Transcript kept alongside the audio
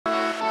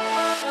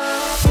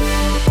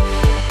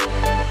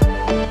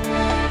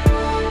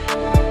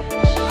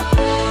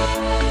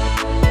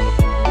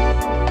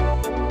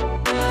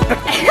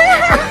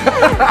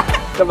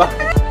diba?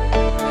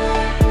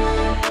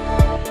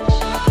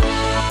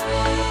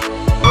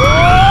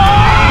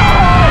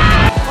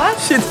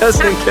 What? She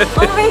doesn't get it.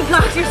 Oh my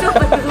gosh, you're so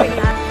funny.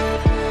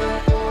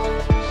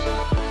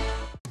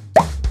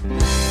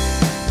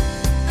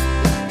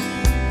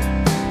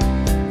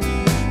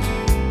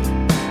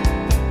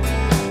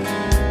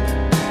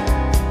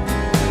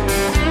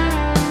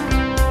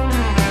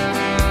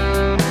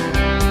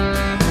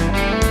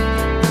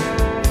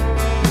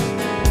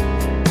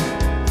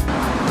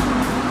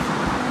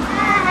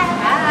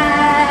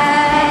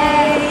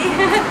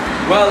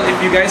 Well, if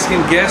you guys can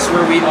guess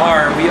where we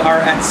are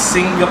at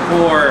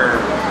Singapore.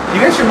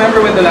 You guys remember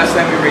when the last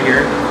time we were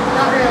here?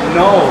 Not really.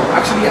 No,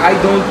 actually I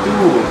don't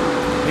too.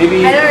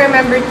 Maybe I don't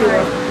remember too.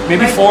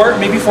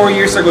 maybe 4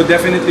 years ago,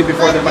 definitely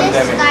before the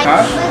pandemic.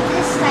 Huh? But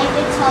this time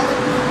it's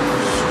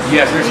Halloween.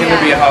 Yes, there's gonna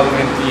be a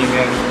Halloween theme,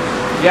 and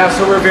yeah,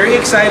 so we're very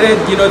excited.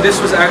 You know,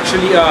 this was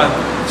actually a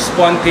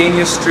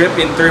spontaneous trip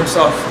in terms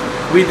of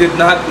we did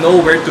not know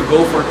where to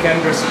go for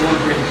Kendra's school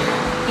break.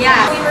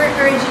 Yeah, we were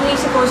originally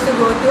supposed to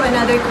go to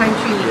another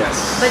country.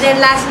 Yes. But then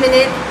last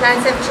minute,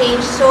 plans have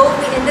changed. So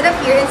we ended up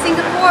here in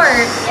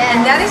Singapore. Yeah.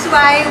 And that is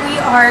why we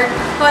are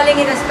calling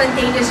it a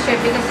spontaneous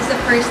trip, because it's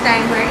the first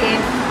time we're in.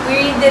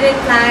 We didn't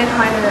plan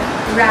on a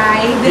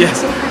ride.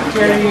 Yes.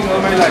 Carrying all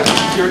my life.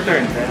 It's your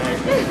turn.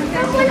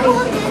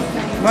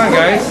 Come on,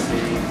 guys.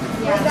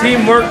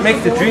 Teamwork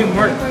makes the dream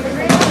work.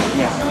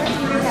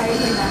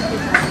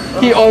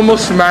 He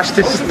almost smashed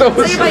his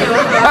toes.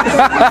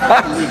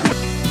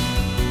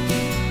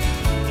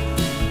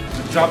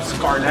 Job,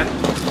 Scarlett.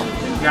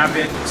 Grab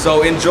it.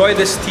 So enjoy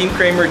this Team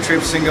Kramer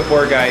trip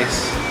Singapore,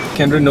 guys.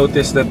 Kendra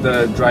noticed that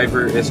the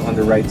driver is on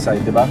the right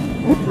side, diba?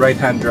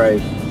 Right-hand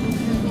drive.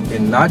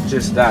 And not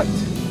just that,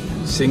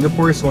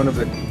 Singapore is one of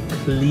the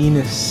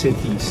cleanest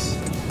cities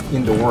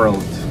in the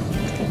world.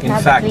 In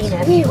fact,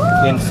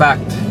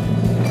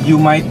 you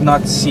might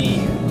not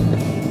see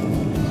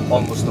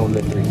almost no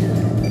litter here.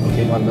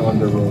 Okay, on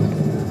the road.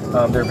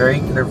 They're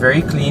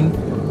very clean,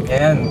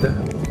 and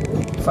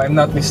if I'm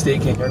not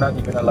mistaken, you're not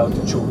even allowed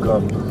to chew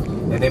gum.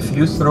 And if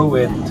you throw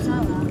it,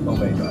 oh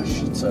my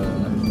gosh, it's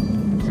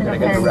you're gonna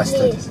get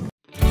arrested.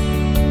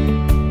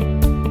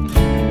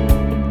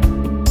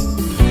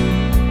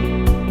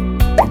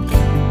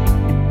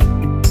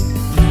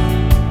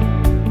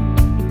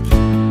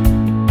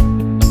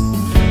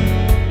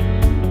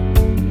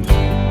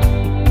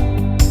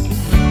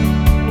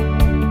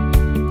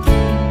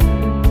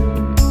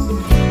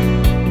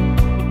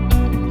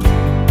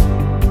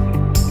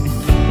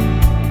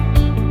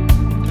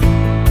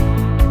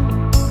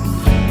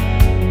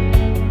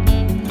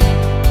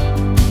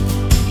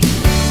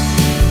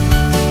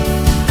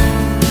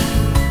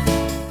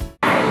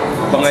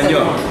 Abangan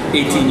nyo,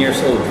 18 years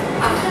old.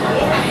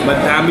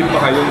 Madami pa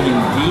kayong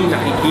hindi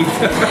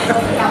nakikita.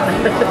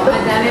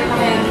 Madami pa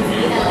kayong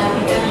hindi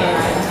nakikita.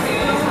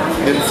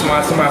 And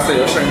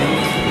sumasayo siya niya.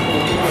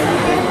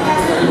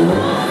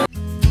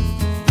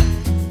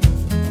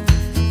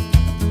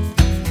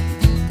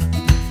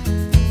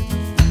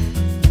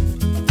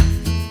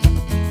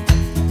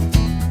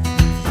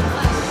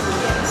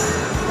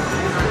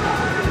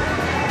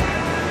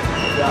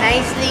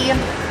 Nicely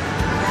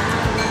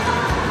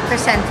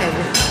presented.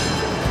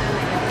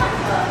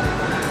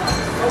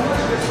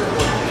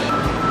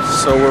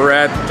 So we're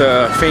at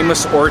the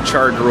famous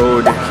Orchard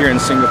Road here in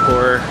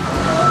Singapore.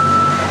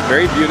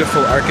 Very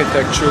beautiful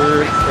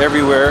architecture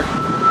everywhere.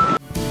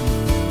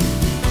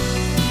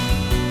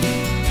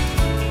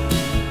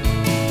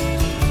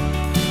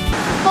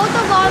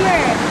 Photo bomber.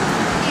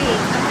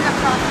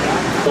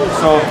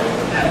 So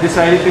I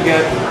decided to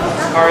get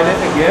Scarlett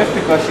a gift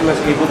because she was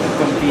able to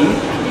compete.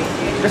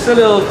 Just a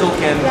little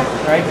token,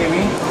 right,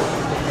 baby?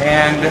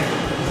 And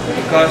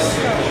because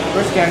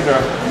where's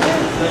Kendra?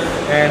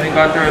 And I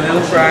got her a little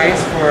prize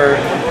for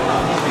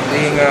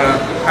being a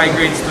high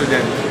grade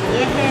student.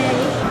 Yay.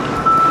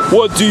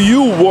 What do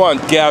you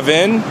want,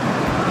 Gavin? I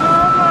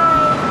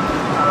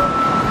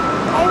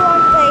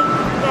want like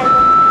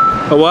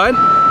Venom. A what?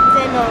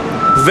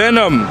 Venom.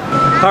 Venom.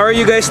 How are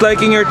you guys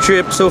liking your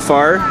trip so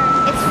far?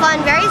 It's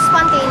fun, very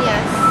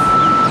spontaneous.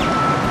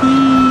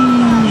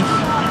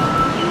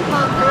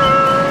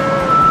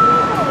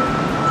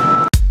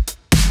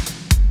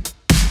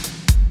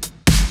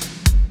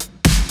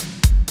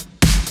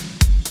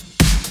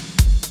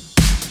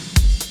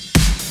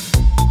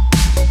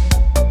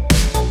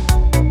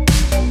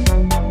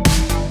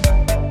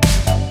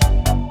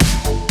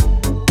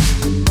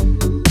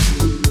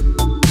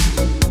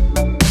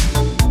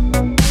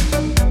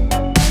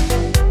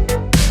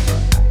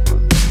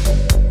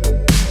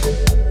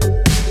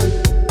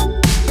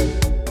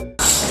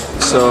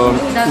 So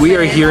we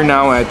are here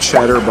now at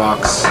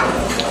Chatterbox.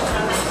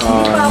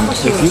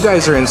 If you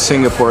guys are in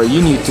Singapore,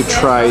 you need to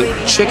try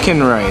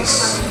chicken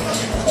rice,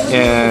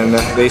 and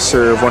they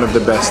serve one of the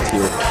best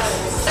here.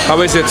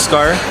 How is it,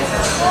 Scar?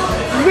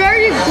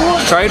 Very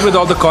good. Try it with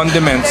all the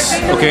condiments,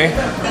 okay?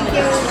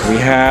 We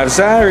have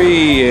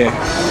Zari.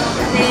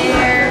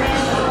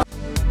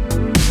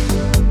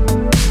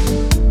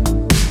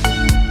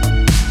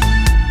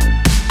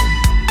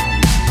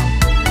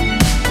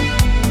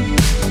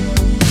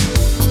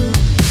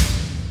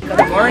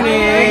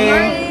 morning!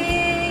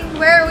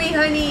 Where are we,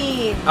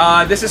 honey?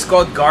 This is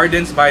called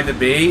Gardens by the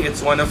Bay.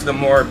 It's one of the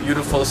more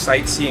beautiful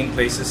sightseeing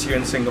places here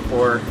in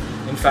Singapore.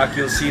 In fact,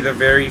 you'll see the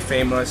very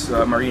famous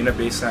Marina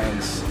Bay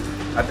signs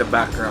at the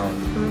background.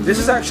 This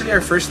is actually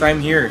our first time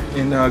here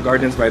in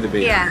Gardens by the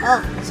Bay. Yeah.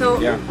 So,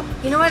 Yeah.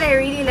 you know what I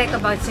really like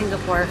about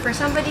Singapore? For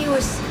somebody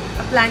who's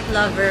a plant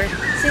lover,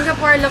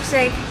 Singapore looks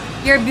like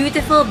your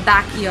beautiful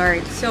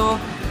backyard. So,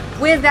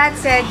 with that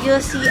said, you'll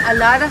see a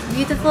lot of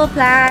beautiful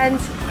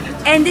plants.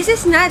 And this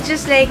is not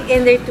just like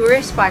in their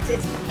tourist spots,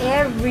 it's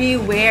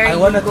everywhere I you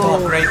want to go.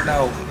 talk right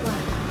now.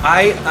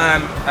 I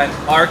am an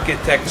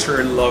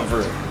architecture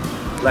lover.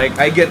 Like,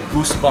 I get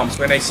goosebumps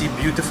when I see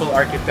beautiful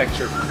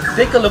architecture.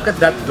 Take a look at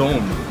that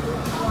dome.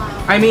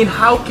 I mean,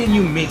 how can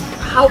you make,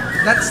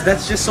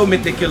 that's just so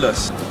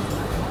meticulous.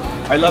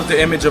 I love the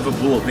image of a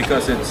bull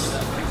because it's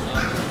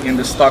in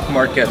the stock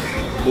market.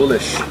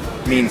 Bullish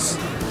means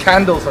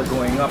candles are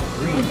going up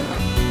green.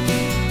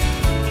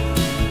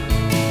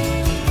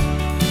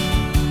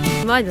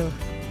 Model.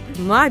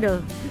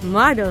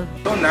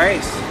 So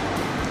nice.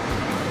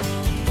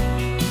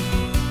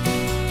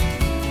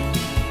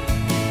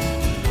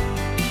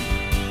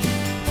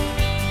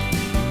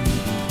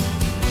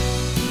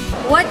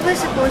 What was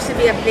supposed to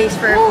be a place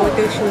for a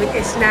photo shoot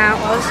is now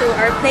also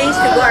our place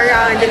to go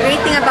around. The great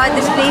thing about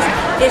this place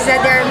is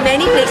that there are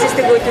many places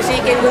to go to. So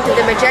you can go to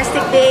the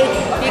Majestic Bay,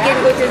 you can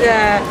go to the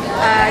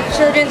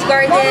Children's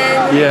Garden,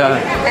 Yeah.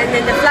 and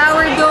then the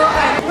Flower Dome.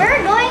 We're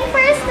going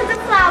first to the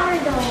flower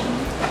dome.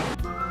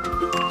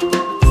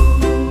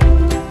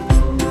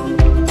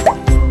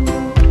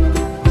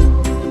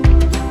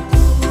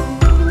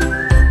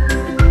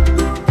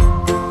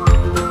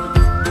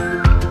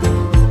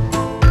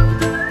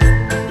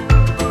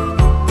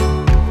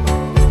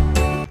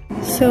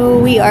 So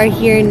we are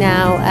here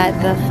now at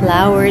the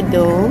Flower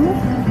Dome,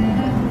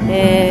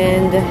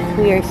 and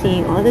we are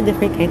seeing all the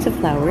different kinds of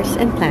flowers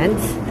and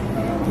plants.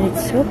 And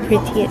it's so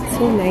pretty, it's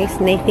so nice,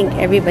 and I think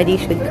everybody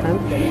should come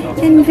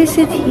and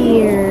visit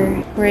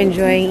here. We're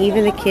enjoying,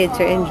 even the kids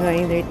are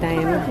enjoying their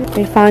time.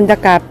 We found the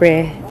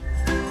capre.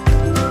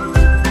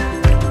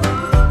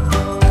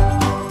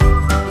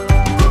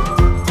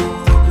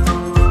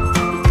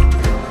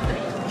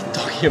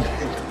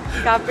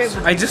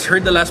 I just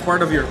heard the last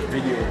part of your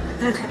video.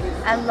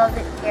 I love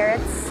it here.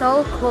 It's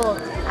so cool.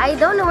 I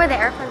don't know where the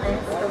aircon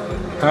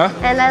is. Huh?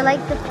 And I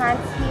like the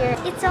plants here.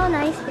 It's so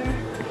nice here.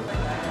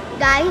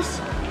 Guys,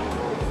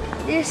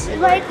 this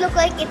might look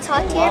like it's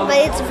hot here, but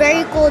it's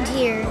very cold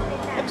here.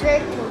 It's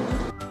very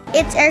cold.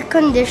 It's air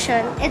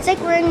conditioned. It's like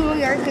we're in New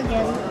York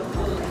again.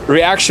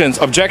 Reactions,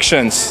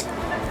 objections.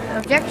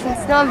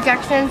 Objections? No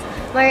objections.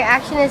 My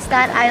reaction is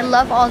that I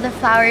love all the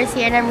flowers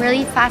here and I'm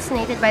really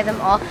fascinated by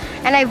them all.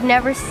 And I've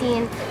never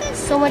seen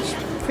so much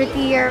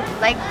prettier,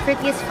 like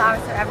prettiest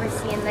flowers I've ever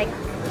seen. Like,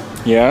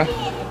 Yeah?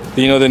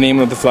 Do you know the name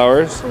of the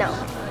flowers? no.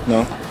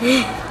 No?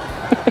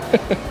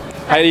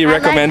 Highly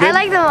recommended? I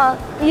like them all.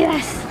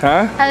 Yes.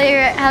 Huh? Highly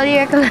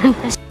recommend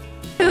it.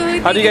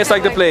 How do you guys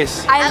like the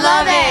place? I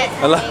love it!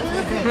 I love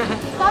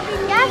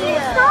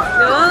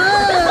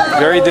Stop.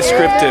 Very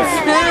descriptive.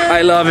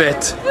 I love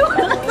it.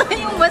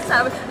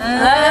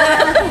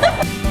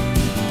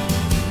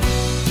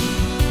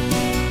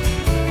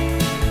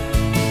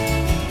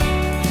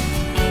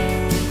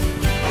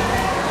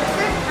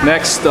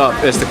 Next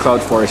up is the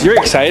cloud forest. You're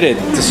excited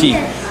to see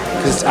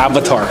because it's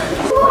Avatar.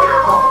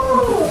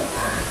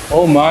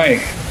 Oh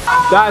my,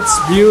 that's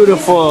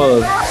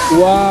beautiful.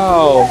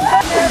 Wow,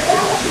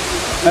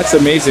 that's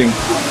amazing.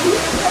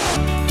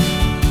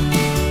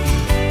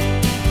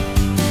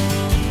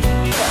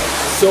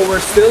 So we're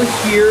still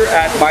here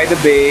at By the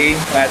Bay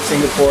at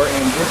Singapore,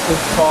 and this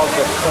is called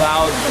the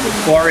Cloud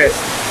Forest,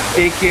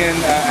 taken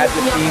at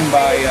the theme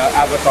by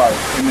Avatar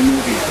in the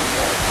movie.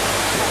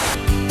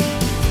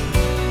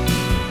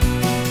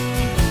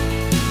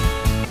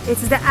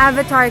 It's the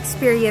Avatar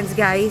experience,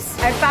 guys.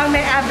 I found my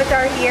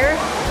Avatar here.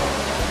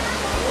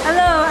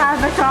 Hello,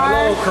 Avatar.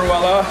 Hello,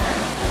 Cruella.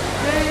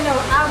 No,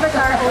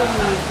 Avatar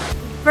only.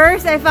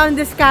 First, I found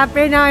this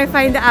capre. Now I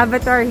find the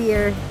Avatar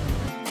here.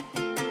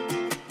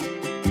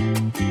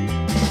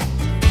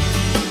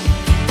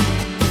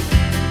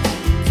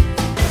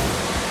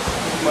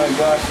 Oh my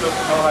gosh, look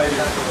how high it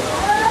is.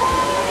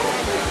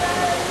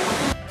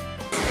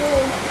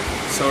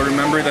 So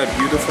remember that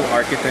beautiful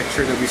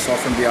architecture that we saw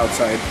from the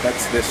outside?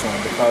 That's this one,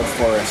 the cloud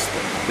forest,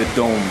 the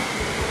dome.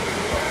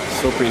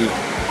 So pretty.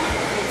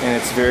 And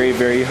it's very,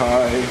 very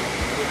high.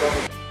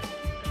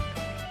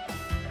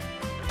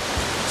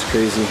 It's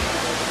crazy.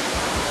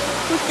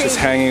 Just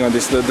hanging on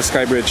this, the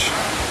sky bridge.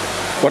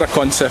 What a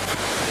concept.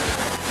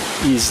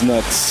 He's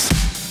nuts.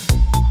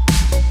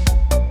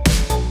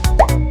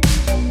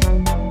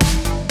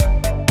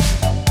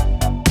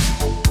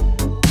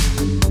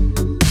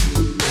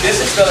 This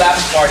is the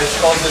last part. It's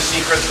called the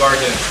Secret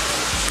Garden.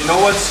 You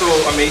know what's so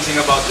amazing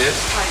about this?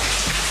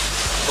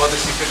 About the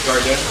Secret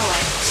Garden?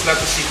 It's not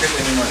a secret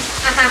anymore.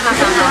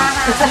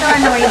 So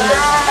annoying.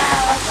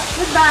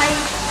 Goodbye.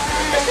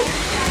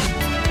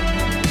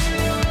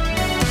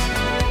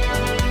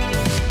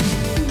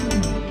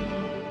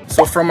 So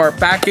So from our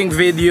packing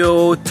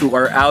video to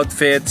our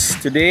outfits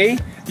today,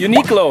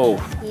 Uniqlo.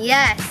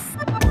 Yes.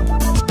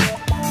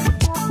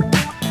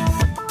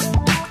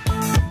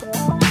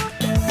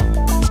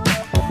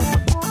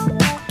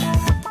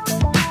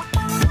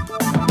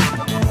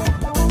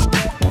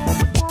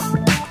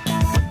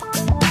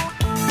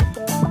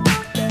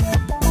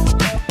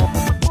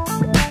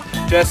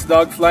 Just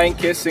dog flying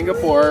kiss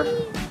Singapore.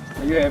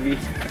 Are you heavy?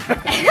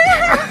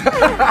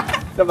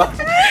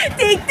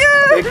 Take two!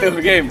 Take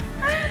two, game.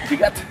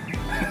 Bigat.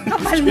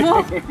 Kapal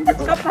mo!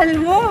 Kapal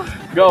mo!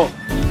 Go!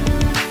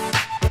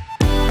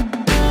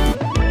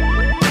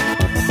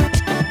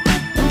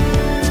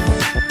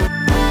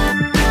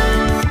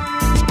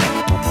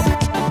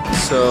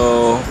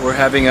 So we're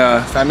having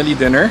a family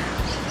dinner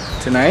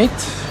tonight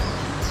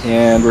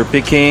and we're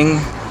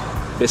picking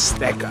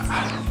bistecca.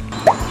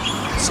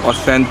 It's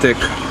authentic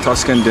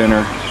Tuscan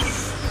dinner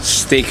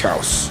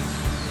steakhouse.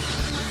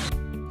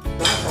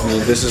 I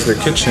mean, this is their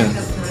kitchen.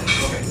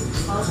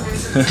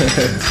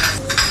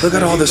 Look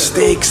at all the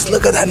steaks.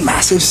 Look at that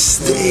massive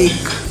steak.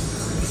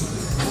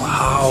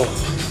 Wow.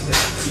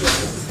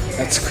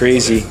 That's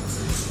crazy.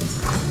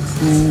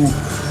 Ooh.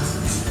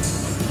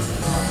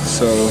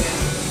 So,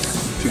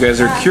 if you guys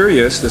are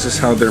curious, this is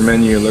how their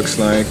menu looks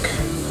like.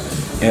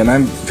 And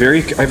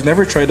I've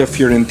never tried a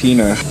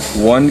Fiorentina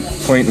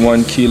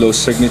 1.1 kilo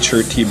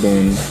signature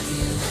T-bone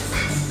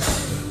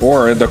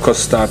or the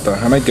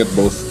costata. I might get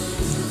both.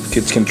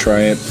 Kids can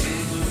try it.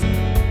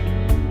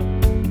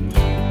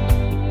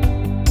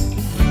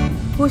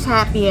 Who's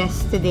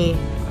happiest today?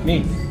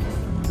 Me.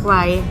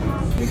 Why?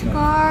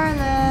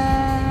 Scarlet.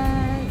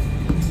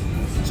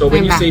 So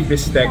when you Back. say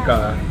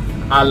bistecca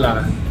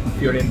alla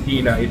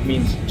Fiorentina, it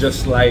means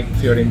just like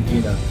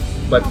Fiorentina.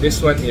 But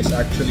this one is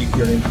actually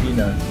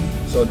Fiorentina.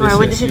 So this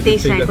What is, does it you could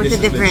taste say like? that What's this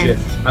the is legit.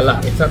 difference? Alla.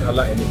 It's not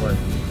alla anymore.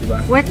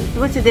 Diba?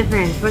 What's the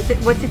difference? What's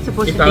it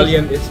supposed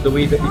Italian, to it's the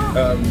way that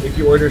if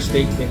you order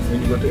steak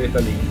when you go to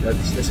Italy,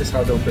 this is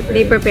how they'll prepare taste?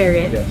 They it. prepare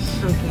it? Yes.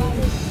 Okay.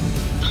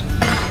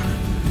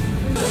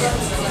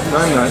 No,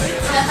 I'm not.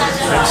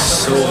 I'm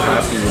so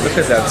happy. Look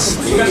at that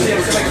steak.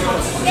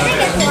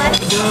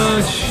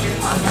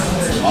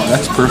 Oh,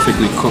 that's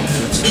perfectly cooked.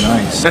 That's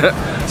nice.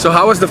 So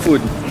how was the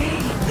food?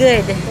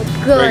 Good.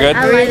 Very good?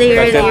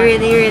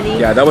 Really.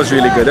 Yeah, that was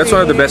really good. That's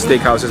one of the best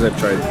steakhouses I've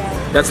tried.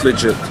 That's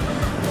legit.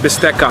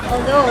 Bistecca.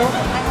 Although,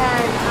 I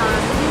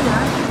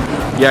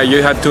had Yeah,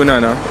 you had tuna,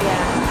 no?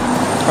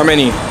 yeah. How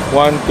many?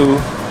 1, 2.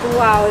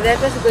 Wow, that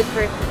was good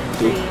for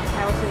 3.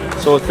 I was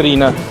able So 3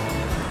 na.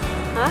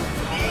 Huh?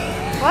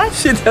 What?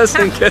 She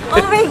doesn't get Oh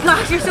it. my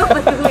gosh, you're so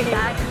annoying.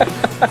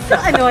 So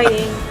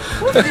annoying.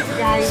 Who's this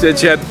guy? Said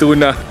she had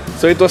tuna.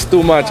 So it was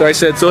too much. I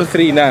said, so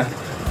 3 na.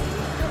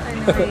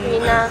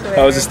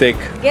 How was the steak?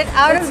 Get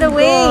out of the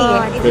way.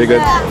 Very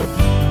good.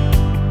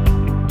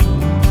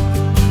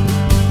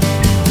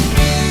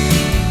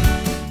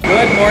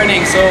 Good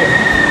morning. So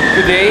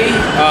today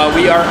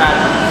we are at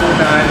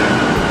Funan.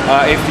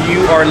 If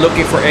you are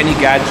looking for any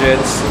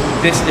gadgets,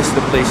 this is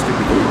the place to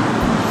be.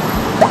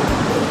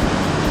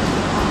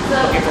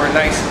 Looking for a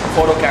nice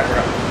photo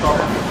camera.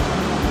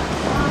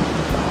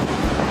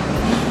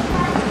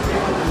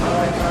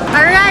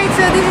 Alright,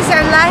 so this is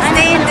our last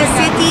day in the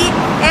city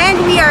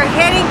and we are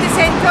heading to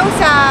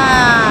Sentosa.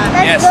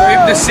 Yes, so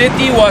if the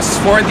city was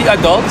for the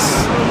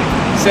adults,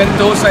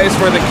 Sentosa is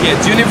for the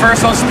kids.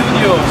 Universal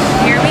Studios.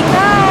 Here we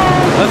come.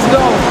 Let's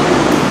go.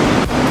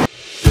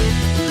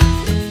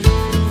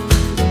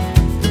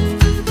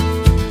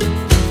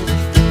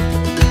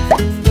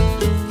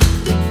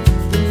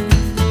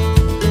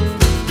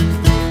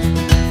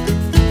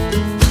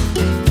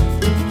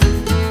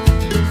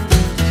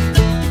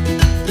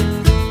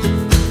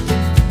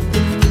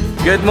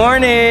 Good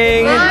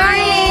morning. Good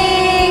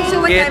morning. So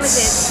what time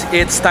is it?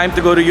 It's time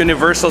to go to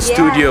Universal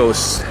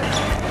Studios.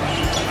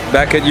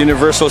 Back at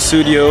Universal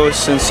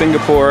Studios in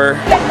Singapore.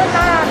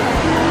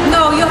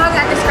 No, you hug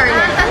at the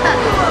Scarlet.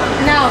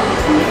 No.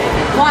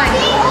 1,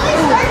 2.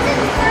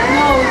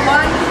 No,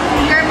 1.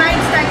 Your mind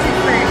starts it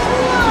first.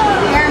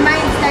 Your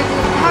mind starts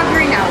it. Hug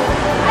her now.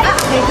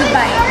 Okay,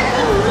 goodbye.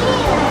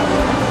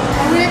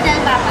 I'm gonna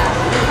tell Papa.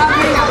 Hug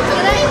her now.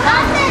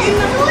 Hug her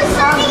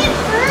now.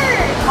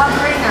 Hug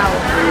her now.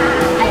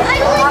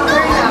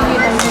 No,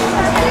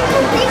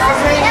 he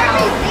doesn't.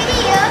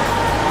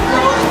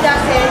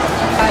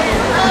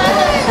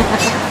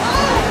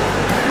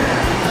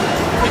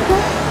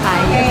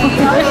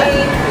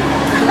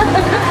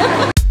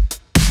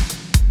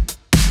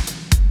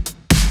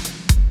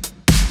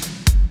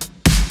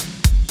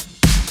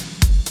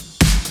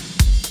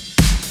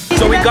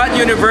 So we got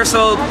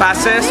Universal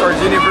passes or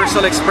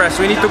Universal Express.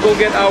 We need to go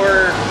get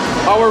our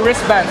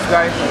wristbands,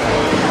 guys.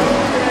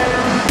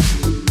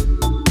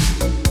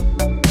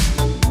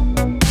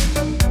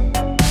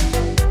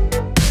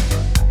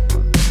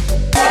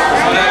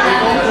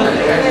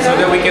 So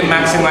that we can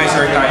maximize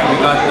our time. We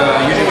got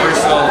the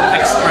Universal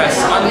Express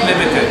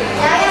Unlimited.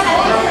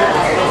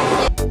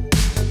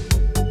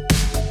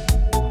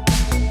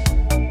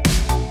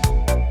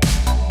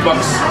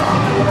 Bucks.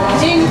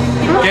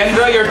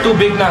 Kendra, you're too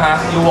big na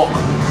ha. You walk.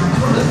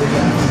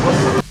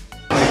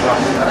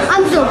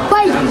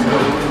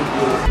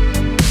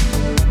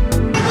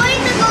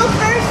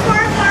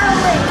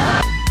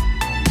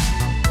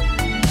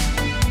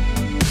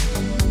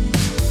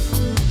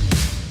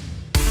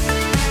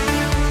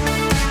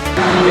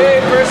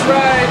 first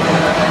ride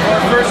or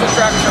first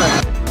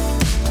attraction.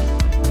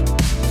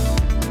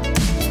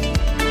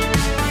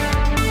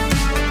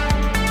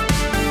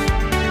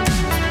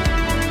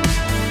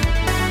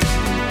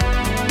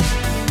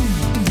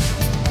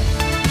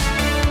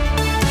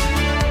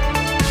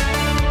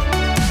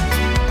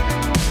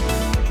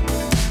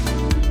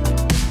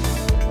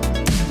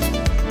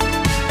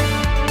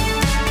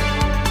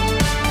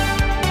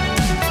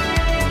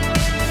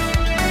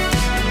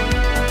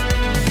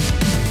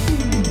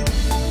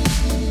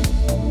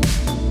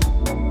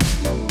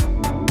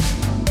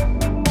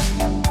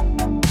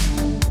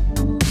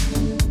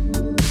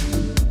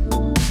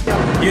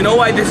 You know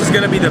why this is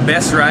gonna be the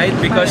best ride?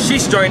 Because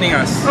she's joining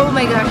us. Oh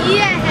my God.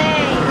 Yeah.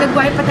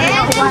 Nag-wipe pa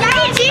tayo ako.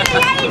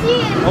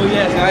 Oh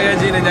yes, Yaya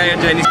Jean and Yaya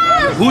Jenny.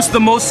 Who's the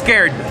most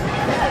scared?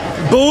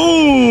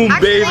 Boom,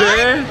 baby!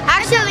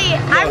 Actually,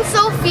 I'm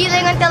so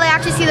feeling until I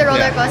actually see the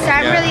roller coaster.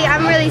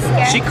 I'm really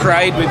scared. She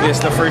cried with this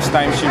the first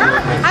time she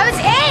rode it. I was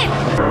in.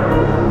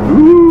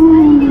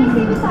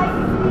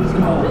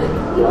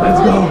 Let's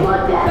go.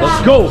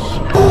 Let's go.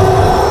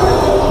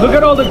 Look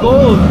at all the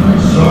gold.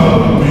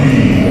 Oh!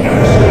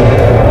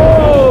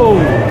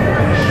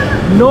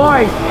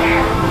 Nice!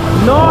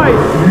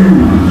 Nice!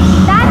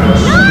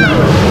 That's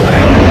nice!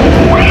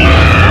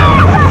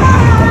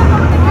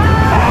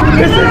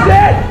 This is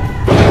it!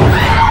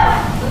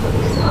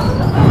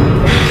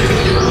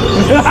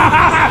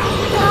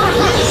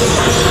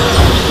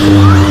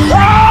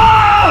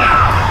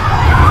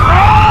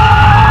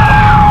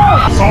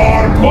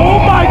 Oh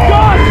my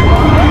God!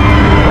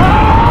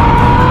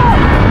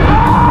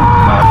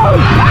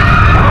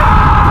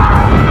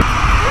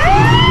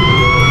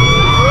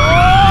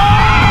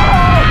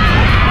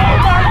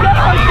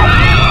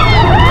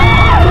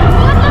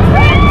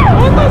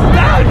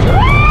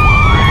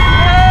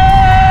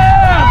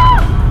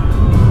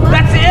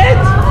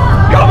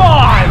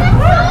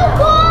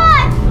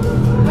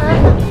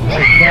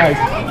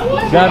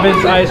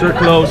 Gavin's eyes were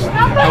closed.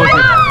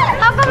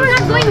 How come we're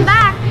not going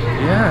back?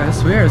 Yeah, I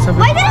swear.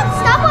 Why did it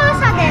stop all of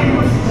a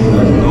sudden?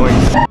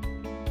 Noise.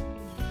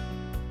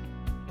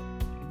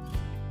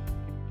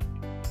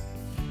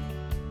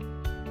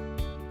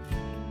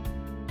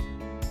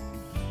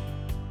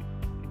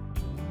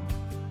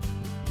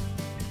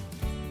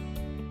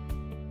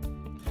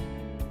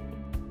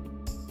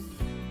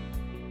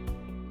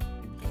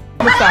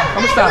 Kamusta?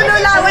 Kamusta?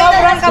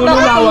 Sobrang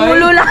kabang.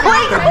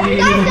 Tululaway.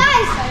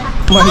 Guys!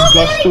 My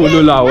gosh,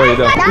 tululaway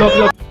daw. Look,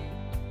 look.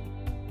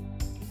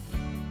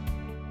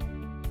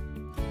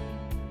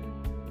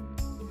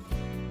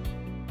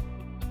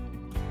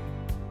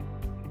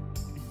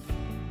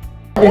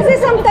 Kasi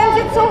sometimes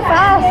it's so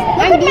fast.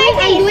 I'm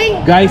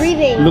doing Guys,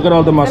 breathing. look at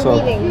all the muscle.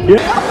 breathing.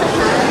 Yeah.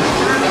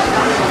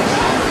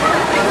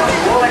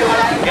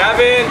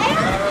 Gavin!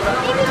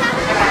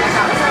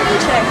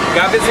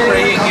 Gavin's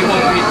praying he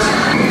won't reach.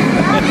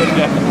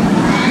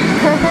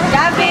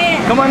 Gavin!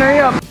 Come on,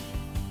 hurry up.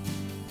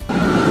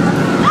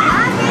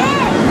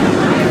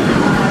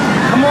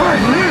 Come on.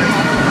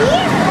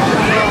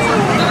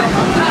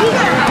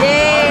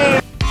 Yay!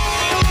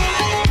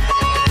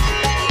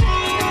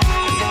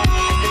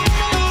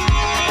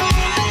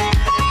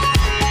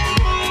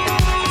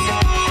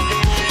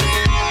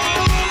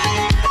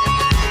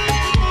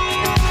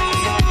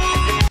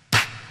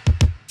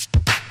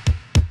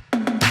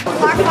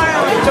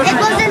 It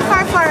wasn't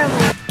far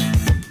away.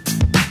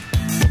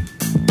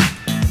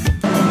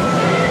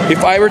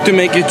 If I were to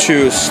make you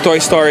choose Toy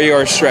Story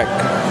or Shrek,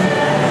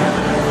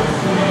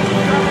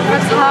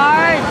 That's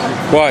hard.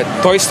 what?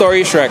 Toy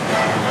Story, Shrek.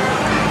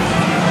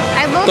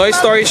 I both Toy love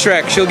Story,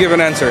 Shrek. She'll give an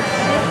answer.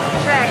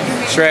 Shrek.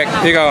 Shrek.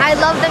 Here you go. I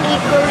love them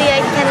equally. I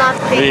cannot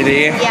pick.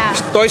 Really? Yeah.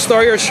 Toy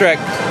Story or Shrek?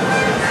 I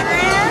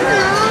don't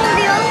know.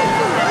 They all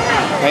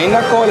combine. Ay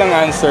nako, walang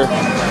answer.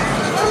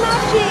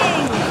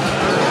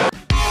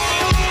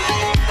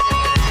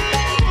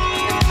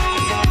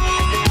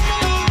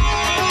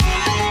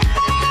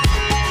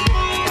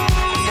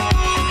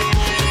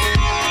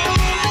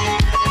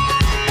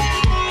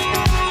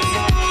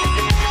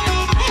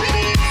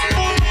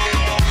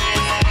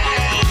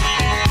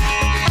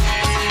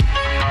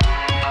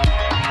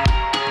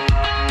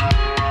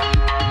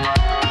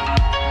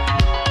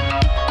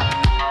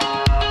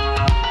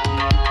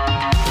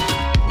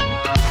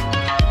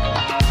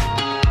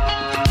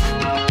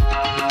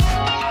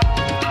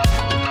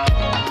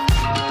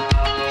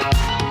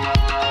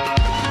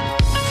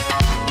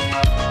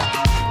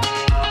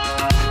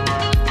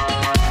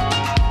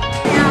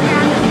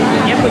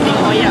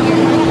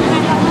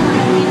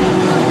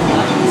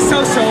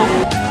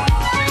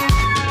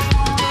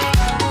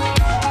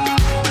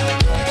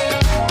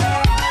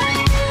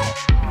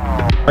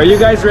 Are you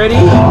guys ready?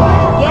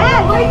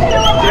 Yeah.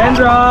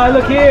 Kendra,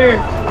 look here.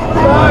 Go,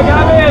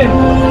 Gavin.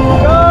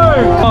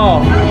 Go.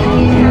 Oh.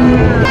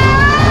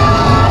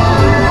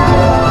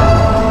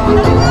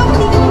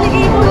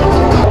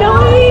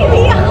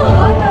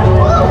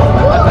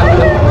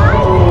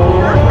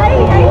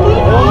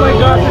 Oh my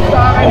gosh, it's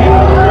akin.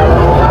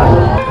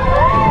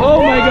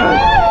 Oh my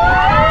gosh.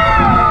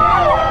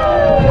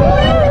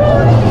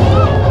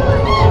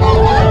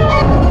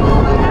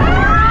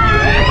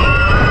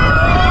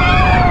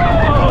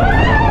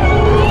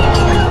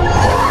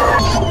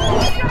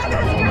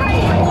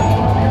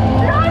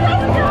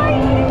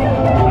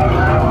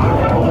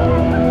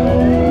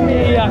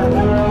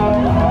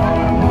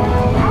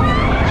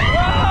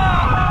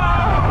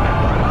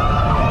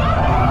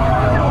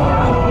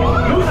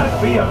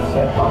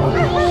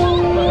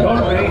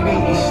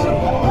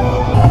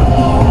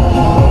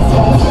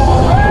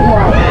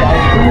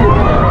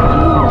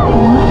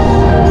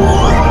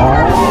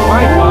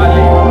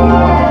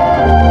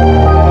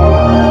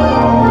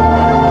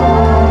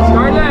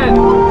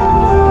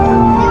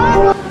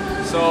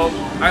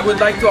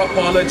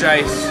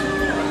 apologize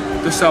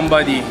to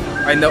somebody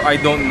I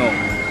don't know.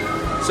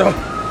 So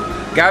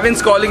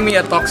Gavin's calling me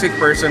a toxic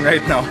person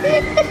right now.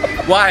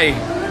 Why?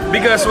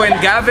 Because when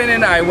Gavin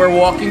and I were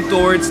walking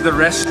towards the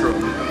restroom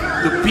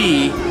to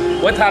pee,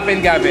 what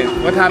happened,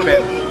 Gavin? What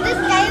happened? This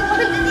guy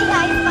wanted the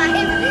high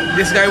five.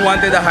 This guy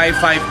wanted a high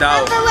five daw.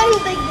 That's why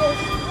he's like this.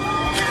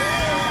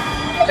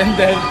 And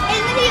then he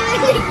went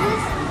like this.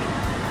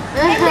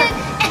 And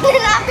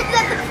then after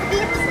that,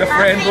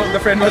 the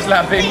friend was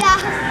laughing. Yeah.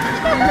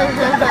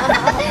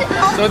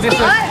 So this was,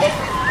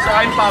 so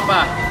I'm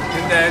Papa.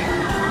 And then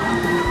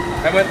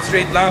I went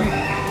straight lang.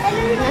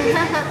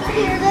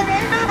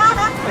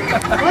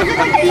 Was it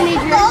like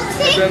teenagers?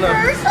 I don't know.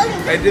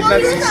 I did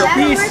not see. So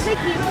please,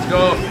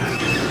 go.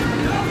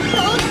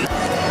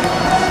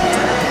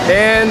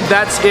 And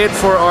that's it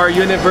for our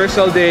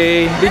Universal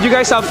Day. Did you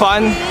guys have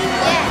fun?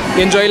 Yeah.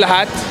 Enjoy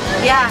lahat?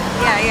 Yeah.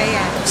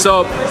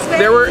 So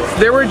there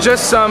were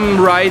just some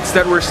rides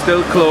that were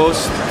still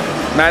closed.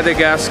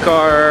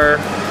 Madagascar,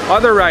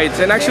 other rides,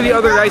 and actually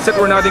other rides that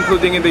were not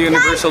including in the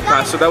Universal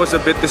Pass. So that was a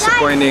bit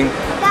disappointing.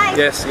 Guys,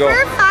 Yes, go.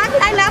 for fun,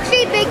 I'm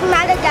actually a big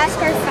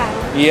Madagascar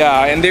fan.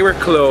 Yeah, and they were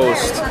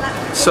closed.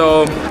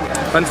 So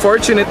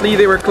unfortunately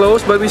they were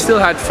closed, but we still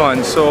had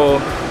fun.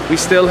 So we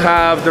still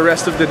have the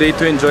rest of the day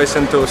to enjoy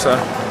Sentosa.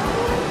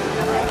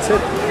 That's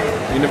it.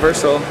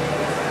 Universal.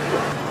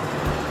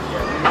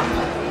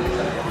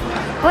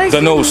 What's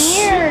The nose.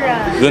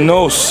 here? The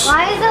nose.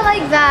 Why is it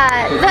like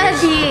that?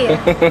 Daddy.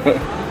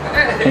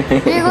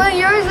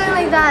 Yours is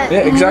like that.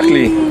 Yeah,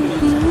 exactly.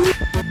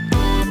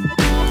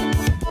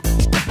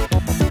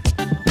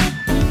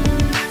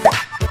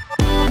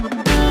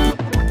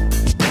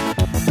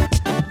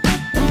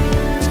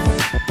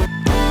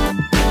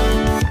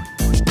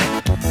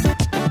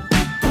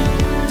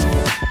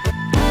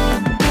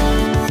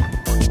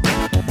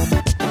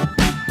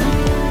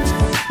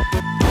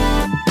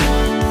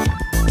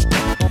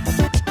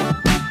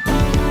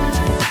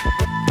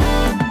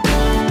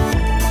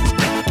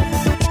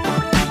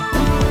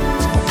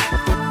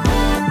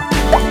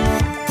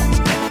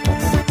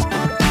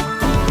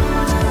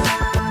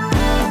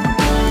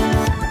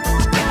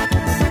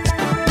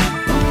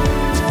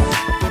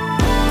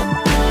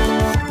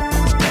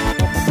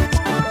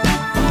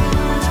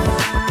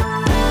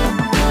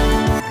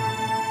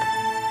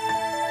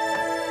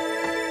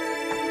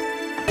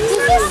 This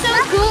is so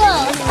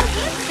cool.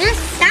 There's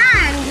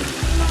sand.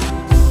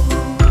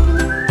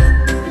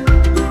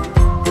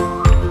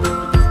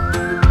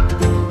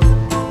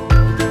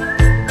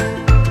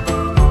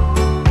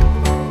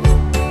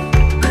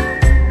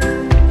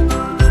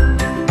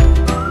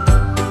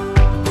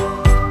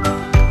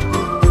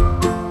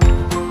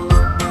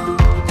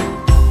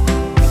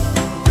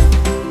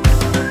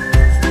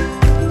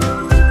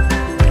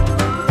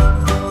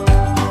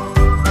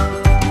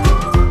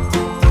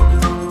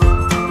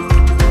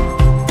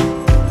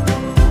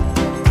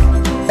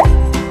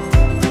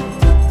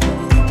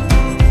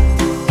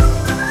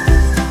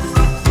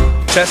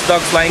 Chess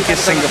Dog Flying Kiss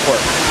Singapore.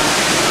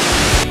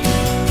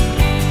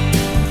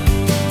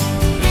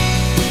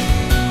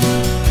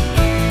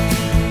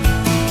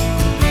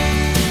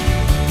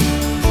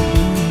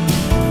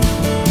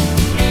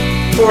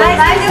 Bye,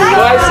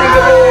 Bye,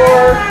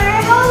 Singapore!